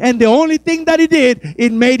test, and the only thing that it did,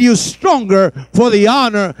 it made you stronger for the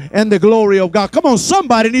honor and the glory of God. Come on,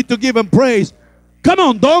 somebody need to give him praise. Come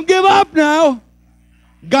on, don't give up now.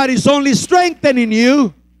 God is only strengthening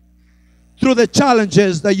you through the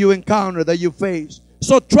challenges that you encounter, that you face.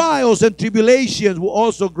 So trials and tribulations will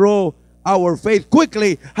also grow our faith.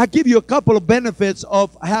 Quickly, I give you a couple of benefits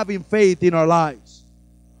of having faith in our lives.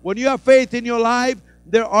 When you have faith in your life,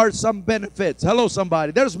 there are some benefits. Hello,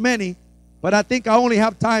 somebody. There's many, but I think I only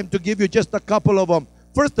have time to give you just a couple of them.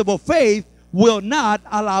 First of all, faith will not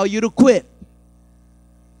allow you to quit.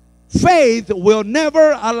 Faith will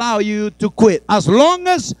never allow you to quit. As long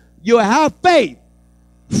as you have faith,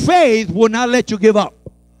 faith will not let you give up.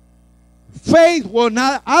 Faith will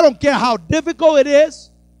not, I don't care how difficult it is.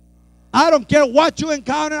 I don't care what you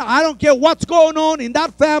encounter. I don't care what's going on in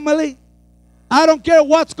that family. I don't care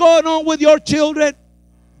what's going on with your children.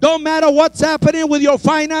 Don't matter what's happening with your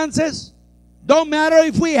finances. Don't matter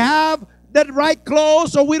if we have the right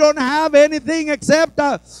clothes or we don't have anything except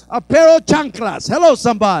a pair of chanclas. Hello,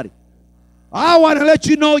 somebody. I want to let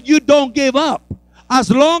you know you don't give up. As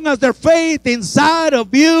long as there's faith inside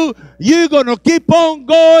of you, you're going to keep on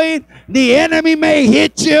going. The enemy may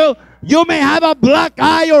hit you. You may have a black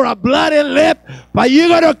eye or a bloody lip, but you're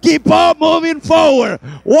going to keep on moving forward.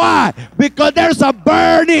 Why? Because there's a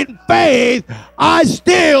burning faith. I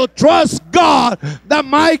still trust God that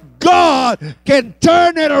my God can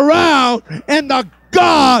turn it around, and the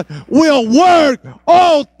God will work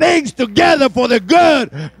all things together for the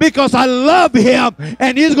good because I love him,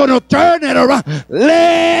 and he's going to turn it around.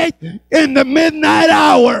 Late in the midnight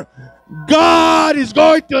hour, God is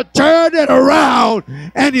going to turn it around,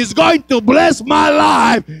 and he's going to bless my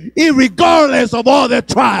life regardless of all the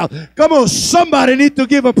trials. Come on, somebody need to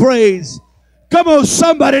give a praise. Come on,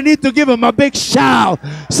 somebody need to give him a big shout.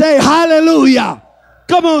 Say hallelujah.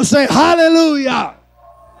 Come on, say hallelujah.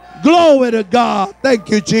 Glory to God. Thank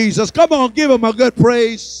you, Jesus. Come on, give him a good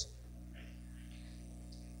praise.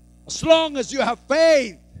 As long as you have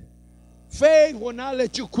faith, faith will not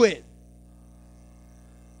let you quit.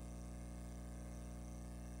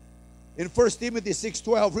 In 1 Timothy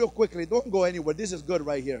 6:12, real quickly, don't go anywhere. This is good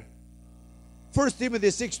right here. 1 Timothy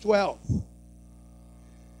 6:12.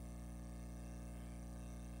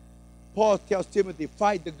 Paul tells Timothy,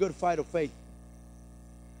 fight the good fight of faith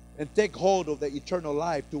and take hold of the eternal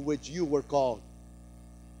life to which you were called.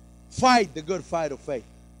 Fight the good fight of faith.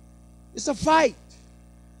 It's a fight.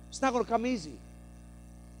 It's not going to come easy.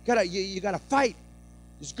 You gotta fight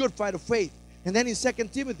this good fight of faith. And then in 2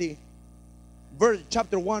 Timothy,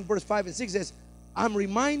 chapter 1, verse 5 and 6 says, I'm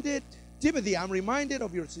reminded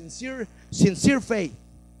of your sincere faith,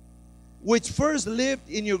 which first lived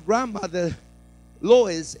in your grandmother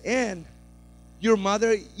Lois and your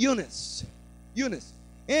mother Eunice.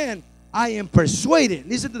 And I am persuaded,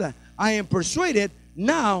 listen to that, I am persuaded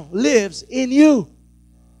now lives in you.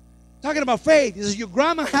 Talking about faith. He says your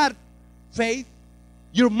grandma had faith,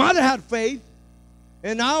 your mother had faith,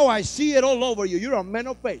 and now I see it all over you. You're a man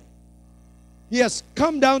of faith. He has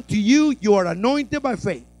come down to you. You are anointed by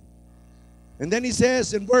faith. And then he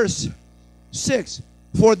says in verse 6,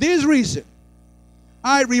 for this reason,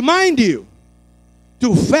 I remind you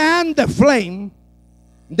to fan the flame,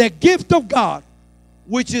 the gift of God,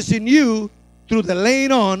 which is in you through the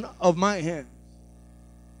laying on of my hands.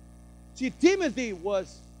 See, Timothy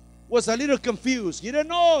was a little confused. He didn't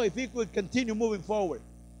know if he could continue moving forward.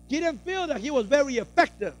 He didn't feel that he was very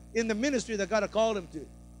effective in the ministry that God had called him to.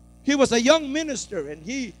 He was a young minister, and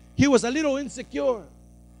he was a little insecure.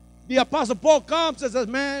 The Apostle Paul comes and says,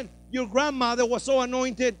 man, your grandmother was so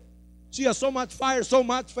anointed. She has so much fire, so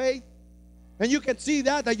much faith. And you can see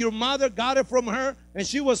that your mother got it from her, and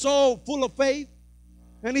she was so full of faith.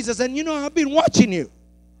 And he says, and you know, I've been watching you.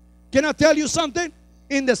 Can I tell you something?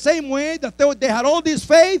 in the same way that they had all this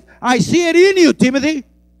faith, I see it in you, Timothy.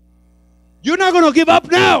 You're not going to give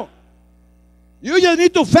up now. You just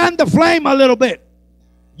need to fan the flame a little bit.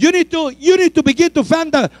 You need to begin to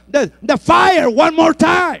fan the fire one more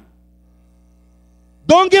time.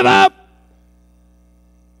 Don't give up.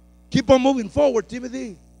 Keep on moving forward,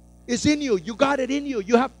 Timothy. It's in you. You got it in you.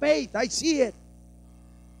 You have faith. I see it.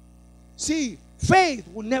 See, faith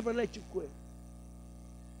will never let you quit.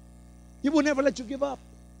 He will never let you give up.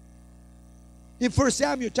 In 1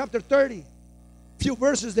 Samuel chapter 30, few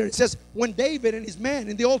verses there, it says, when David and his men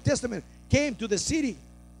in the Old Testament came to the city,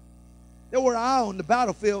 they were out on the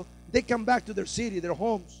battlefield. They come back to their city, their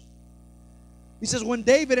homes. He says, when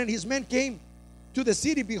David and his men came to the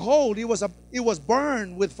city, behold, it was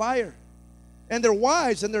burned with fire. And their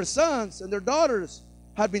wives and their sons and their daughters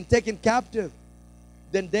had been taken captive.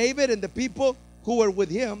 Then David and the people who were with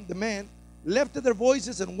him, the men, lifted their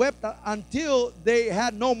voices and wept until they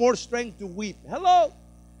had no more strength to weep. Hello?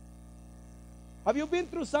 Have you been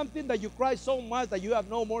through something that you cry so much that you have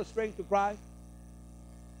no more strength to cry?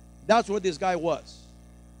 That's what this guy was.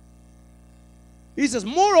 He says,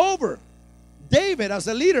 moreover, David, as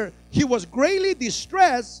a leader, he was greatly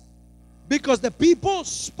distressed because the people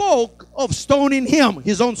spoke of stoning him,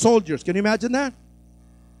 his own soldiers. Can you imagine that?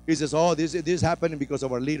 He says, oh, this is happening because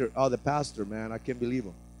of our leader. Oh, the pastor, man, I can't believe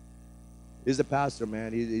him. He's the pastor,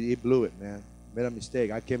 man. He blew it, man. Made a mistake.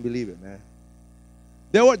 I can't believe it, man.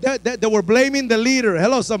 They were blaming the leader.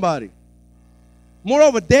 Hello, somebody.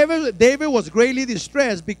 Moreover, David was greatly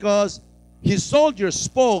distressed because his soldiers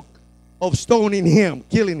spoke of stoning him,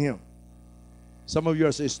 killing him. Some of you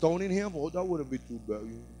are saying, stoning him? Oh, that wouldn't be too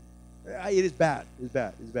bad. It is bad. It's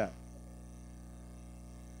bad. It's bad.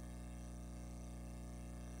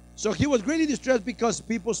 So he was greatly distressed because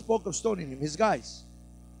people spoke of stoning him, his guys.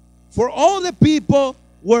 For all the people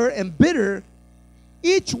were embittered,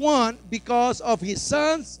 each one because of his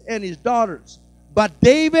sons and his daughters. But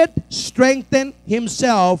David strengthened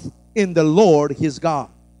himself in the Lord his God.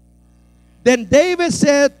 Then David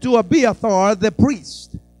said to Abiathar the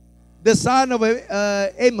priest, the son of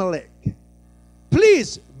Ahimelech,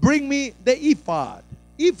 please bring me the ephod.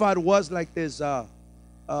 Ephod was like this,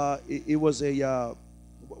 it was a,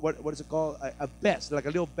 what is it called? A vest, like a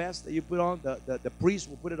little vest that you put on. The priest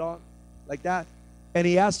will put it on like that. And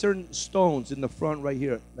he has certain stones in the front right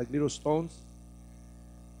here, like little stones.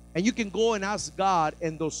 And you can go and ask God,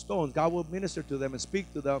 and those stones, God will minister to them and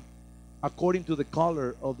speak to them according to the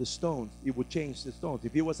color of the stones. It will change the stones.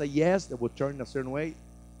 If it was a yes, they will turn a certain way.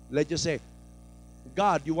 Let's just say,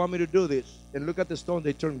 God, you want me to do this? And look at the stone,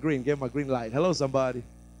 they turn green. Give them a green light. Hello, somebody.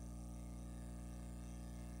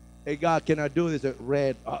 Hey, God, can I do this?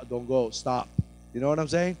 Red, don't go, stop. You know what I'm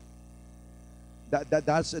saying? That's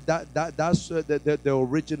the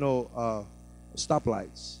original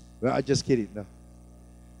stoplights. Well, I'm just kidding. No.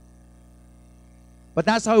 But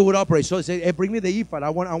that's how it would operate. So he said, hey, bring me the ephod. I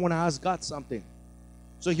want to ask God something.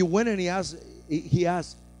 So he went and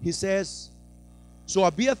he says, so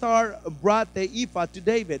Abiathar brought the ephod to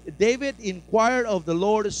David. David inquired of the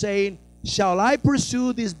Lord, saying, shall I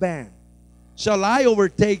pursue this band? Shall I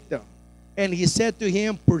overtake them? And he said to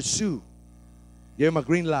him, pursue. Give him a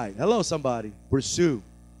green light. Hello, somebody. Pursue.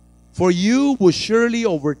 For you will surely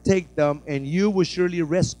overtake them, and you will surely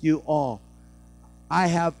rescue all.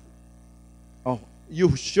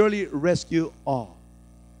 You surely rescue all.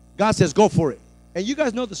 God says, go for it. And you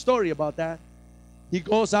guys know the story about that. He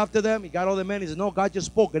goes after them. He got all the men. He says, no, God just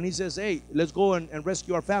spoke. And he says, hey, let's go and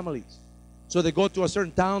rescue our families. So they go to a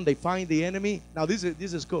certain town. They find the enemy. Now, this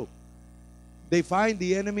is cool. They find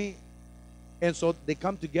the enemy. And so they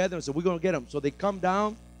come together and say, we're going to get them. So they come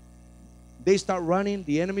down. They start running.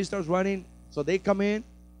 The enemy starts running. So they come in.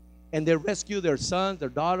 And they rescue their sons, their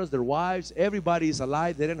daughters, their wives. Everybody is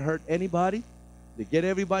alive. They didn't hurt anybody. They get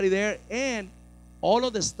everybody there. And all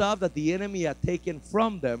of the stuff that the enemy had taken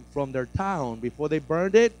from them, from their town, before they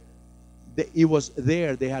burned it, it was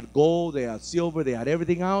there. They had gold, they had silver, they had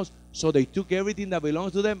everything else. So they took everything that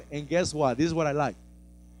belongs to them. And guess what? This is what I like.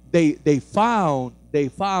 They found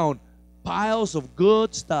piles of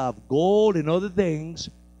good stuff, gold and other things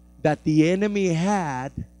that the enemy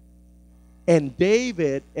had. And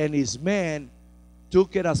David and his men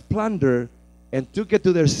took it as plunder and took it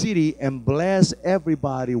to their city and blessed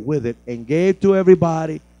everybody with it and gave to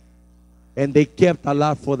everybody. And they kept a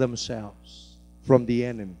lot for themselves from the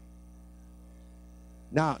enemy.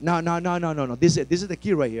 No. This is the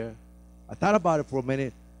key right here. I thought about it for a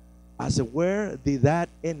minute. I said, where did that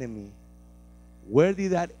enemy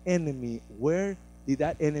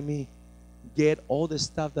get all the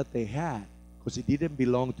stuff that they had? Because it didn't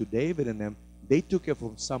belong to David and them. They took it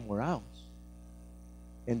from somewhere else.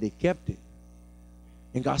 And they kept it.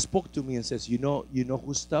 And God spoke to me and says, you know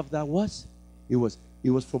whose stuff that was? It was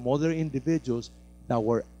from other individuals that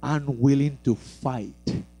were unwilling to fight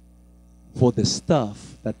for the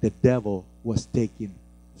stuff that the devil was taking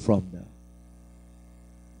from them.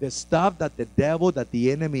 The stuff that the devil, that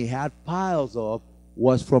the enemy had piles of,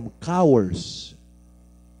 was from cowards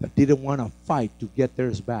that didn't want to fight to get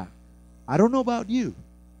theirs back. I don't know about you.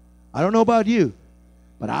 I don't know about you.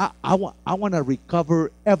 But I want to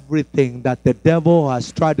recover everything that the devil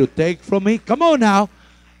has tried to take from me. Come on now.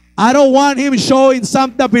 I don't want him showing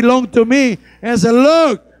something that belonged to me and say,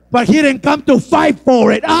 look, but he didn't come to fight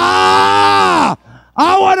for it. I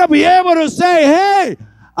want to be able to say, hey,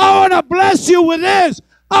 I want to bless you with this.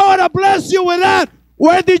 I want to bless you with that.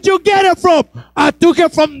 Where did you get it from? I took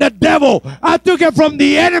it from the devil. I took it from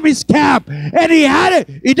the enemy's camp. And he had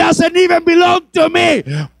it. It doesn't even belong to me.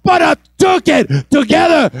 But I took it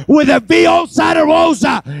together with the VO Santa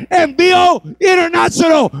Rosa and VO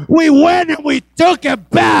International. We went and we took it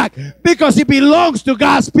back because it belongs to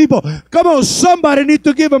God's people. Come on, somebody need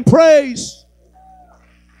to give him praise.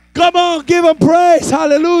 Come on, give him praise.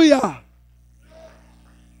 Hallelujah.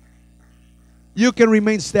 You can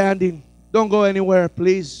remain standing. Don't go anywhere,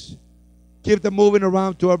 please. Keep them moving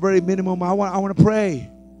around to a very minimum. I want to pray.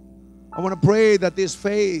 I want to pray that this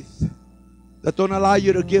faith that don't allow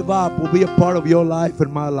you to give up will be a part of your life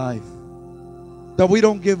and my life. That we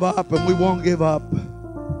don't give up and we won't give up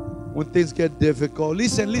when things get difficult.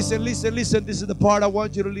 Listen, listen, listen, listen. This is the part I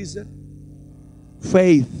want you to listen.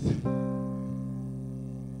 Faith.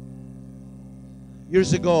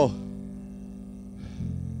 Years ago,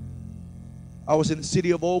 I was in the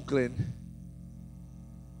city of Oakland.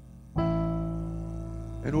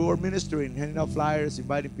 And we were ministering, handing out flyers,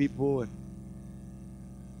 inviting people.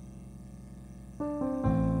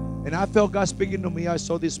 And I felt God speaking to me. I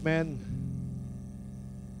saw this man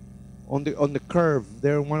on the curve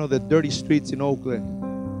there in one of the dirty streets in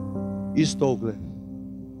Oakland, East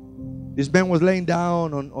Oakland. This man was laying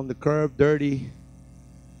down on the curve, dirty,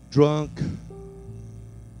 drunk.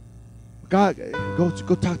 God, go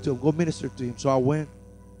talk to him, go minister to him. So I went.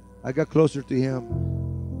 I got closer to him.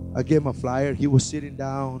 I gave him a flyer. He was sitting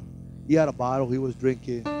down. He had a bottle. He was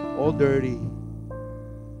drinking, all dirty.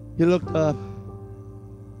 He looked up.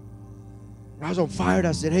 I was on fire.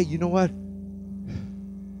 I said, hey, you know what?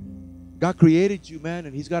 God created you, man,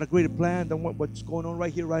 and he's got a greater plan than what's going on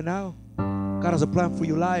right here, right now. God has a plan for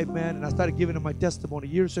your life, man. And I started giving him my testimony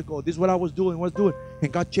years ago. This is what I was doing,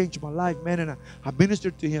 and God changed my life, man. And I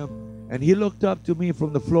ministered to him. And he looked up to me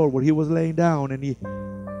from the floor where he was laying down, and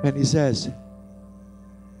he says,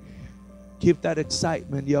 keep that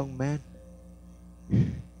excitement, young man.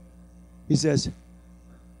 He says,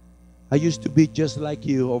 I used to be just like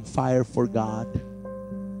you, on fire for God.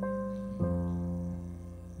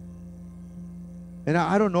 And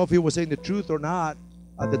I don't know if he was saying the truth or not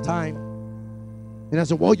at the time. And I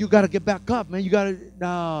said, well, you got to get back up, man. You got to,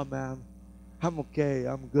 no, man. I'm okay.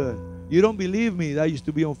 I'm good. You don't believe me that I used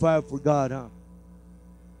to be on fire for God, huh?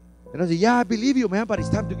 And I said, yeah, I believe you, man, but it's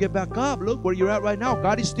time to get back up. Look where you're at right now.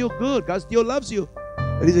 God is still good. God still loves you.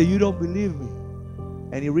 And he said, you don't believe me.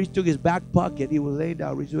 And he reached to his back pocket. He was laying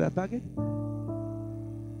down, reached to that pocket.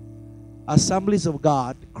 Assemblies of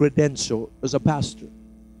God credential as a pastor.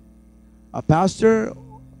 A pastor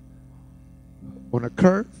on a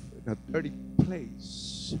curve in a dirty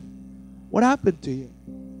place. What happened to him?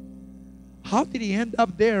 How did he end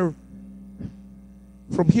up there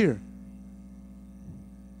from here?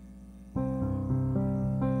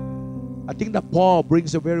 I think that Paul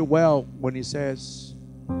brings it very well when he says,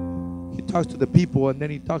 he talks to the people and then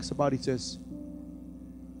he talks about, he says,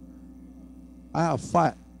 I have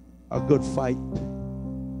fought a good fight.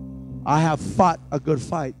 I have fought a good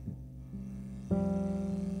fight.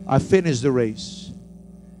 I finished the race.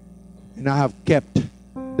 And I have kept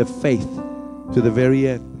the faith to the very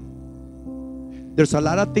end. There's a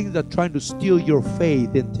lot of things that are trying to steal your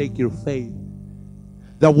faith and take your faith.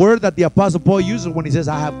 The word that the Apostle Paul uses when he says,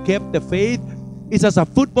 I have kept the faith, is as a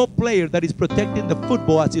football player that is protecting the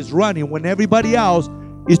football as he's running when everybody else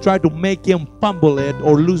is trying to make him fumble it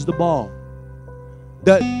or lose the ball.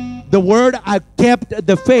 The word I kept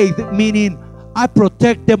the faith, meaning I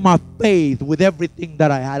protected my faith with everything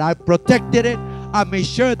that I had. I protected it. I made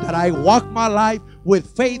sure that I walked my life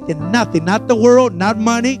with faith in nothing. Not the world, not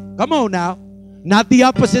money. Come on now. Not the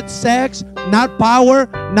opposite sex, not power,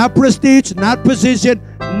 not prestige, not position.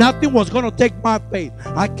 Nothing was going to take my faith.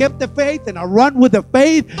 I kept the faith and I run with the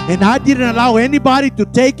faith, and I didn't allow anybody to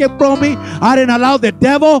take it from me. I didn't allow the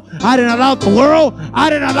devil. I didn't allow the world. I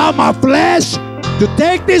didn't allow my flesh to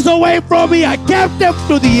take this away from me. I kept it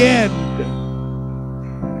to the end.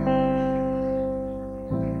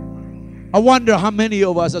 I wonder how many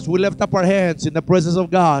of us, as we lift up our hands in the presence of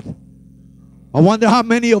God, I wonder how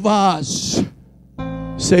many of us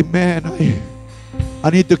say, man, I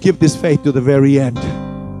need to keep this faith to the very end.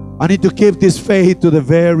 I need to keep this faith to the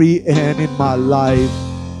very end in my life.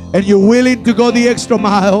 And you're willing to go the extra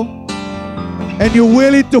mile. And you're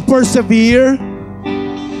willing to persevere.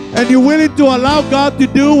 And you're willing to allow God to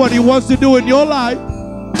do what He wants to do in your life.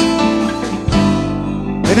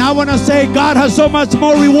 And I want to say, God has so much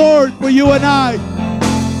more reward for you and I.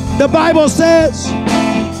 The Bible says,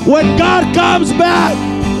 when God comes back,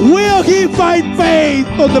 will He find faith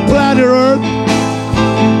on the planet Earth?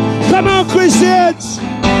 Come on, Christians.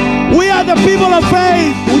 We are the people of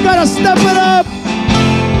faith. We got to step it up.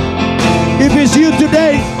 If it's you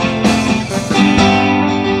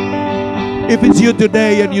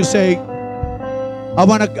today, and you say, I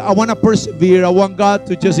want to persevere. I want God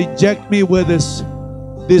to just inject me with this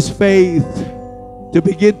faith, to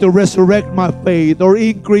begin to resurrect my faith, or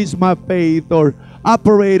increase my faith, or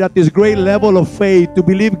operate at this great level of faith, to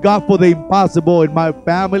believe God for the impossible in my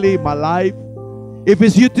family, in my life. If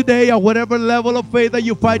it's you today, at whatever level of faith that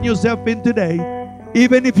you find yourself in today,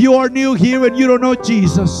 even if you are new here and you don't know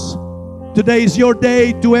Jesus, today is your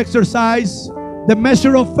day to exercise the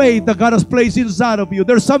measure of faith that God has placed inside of you.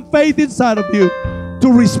 There's some faith inside of you to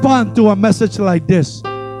respond to a message like this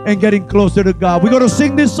and getting closer to God. We're going to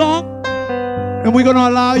sing this song, and we're going to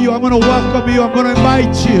allow you. I'm going to welcome you. I'm going to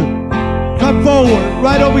invite you. Come forward,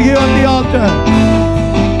 right over here on the altar.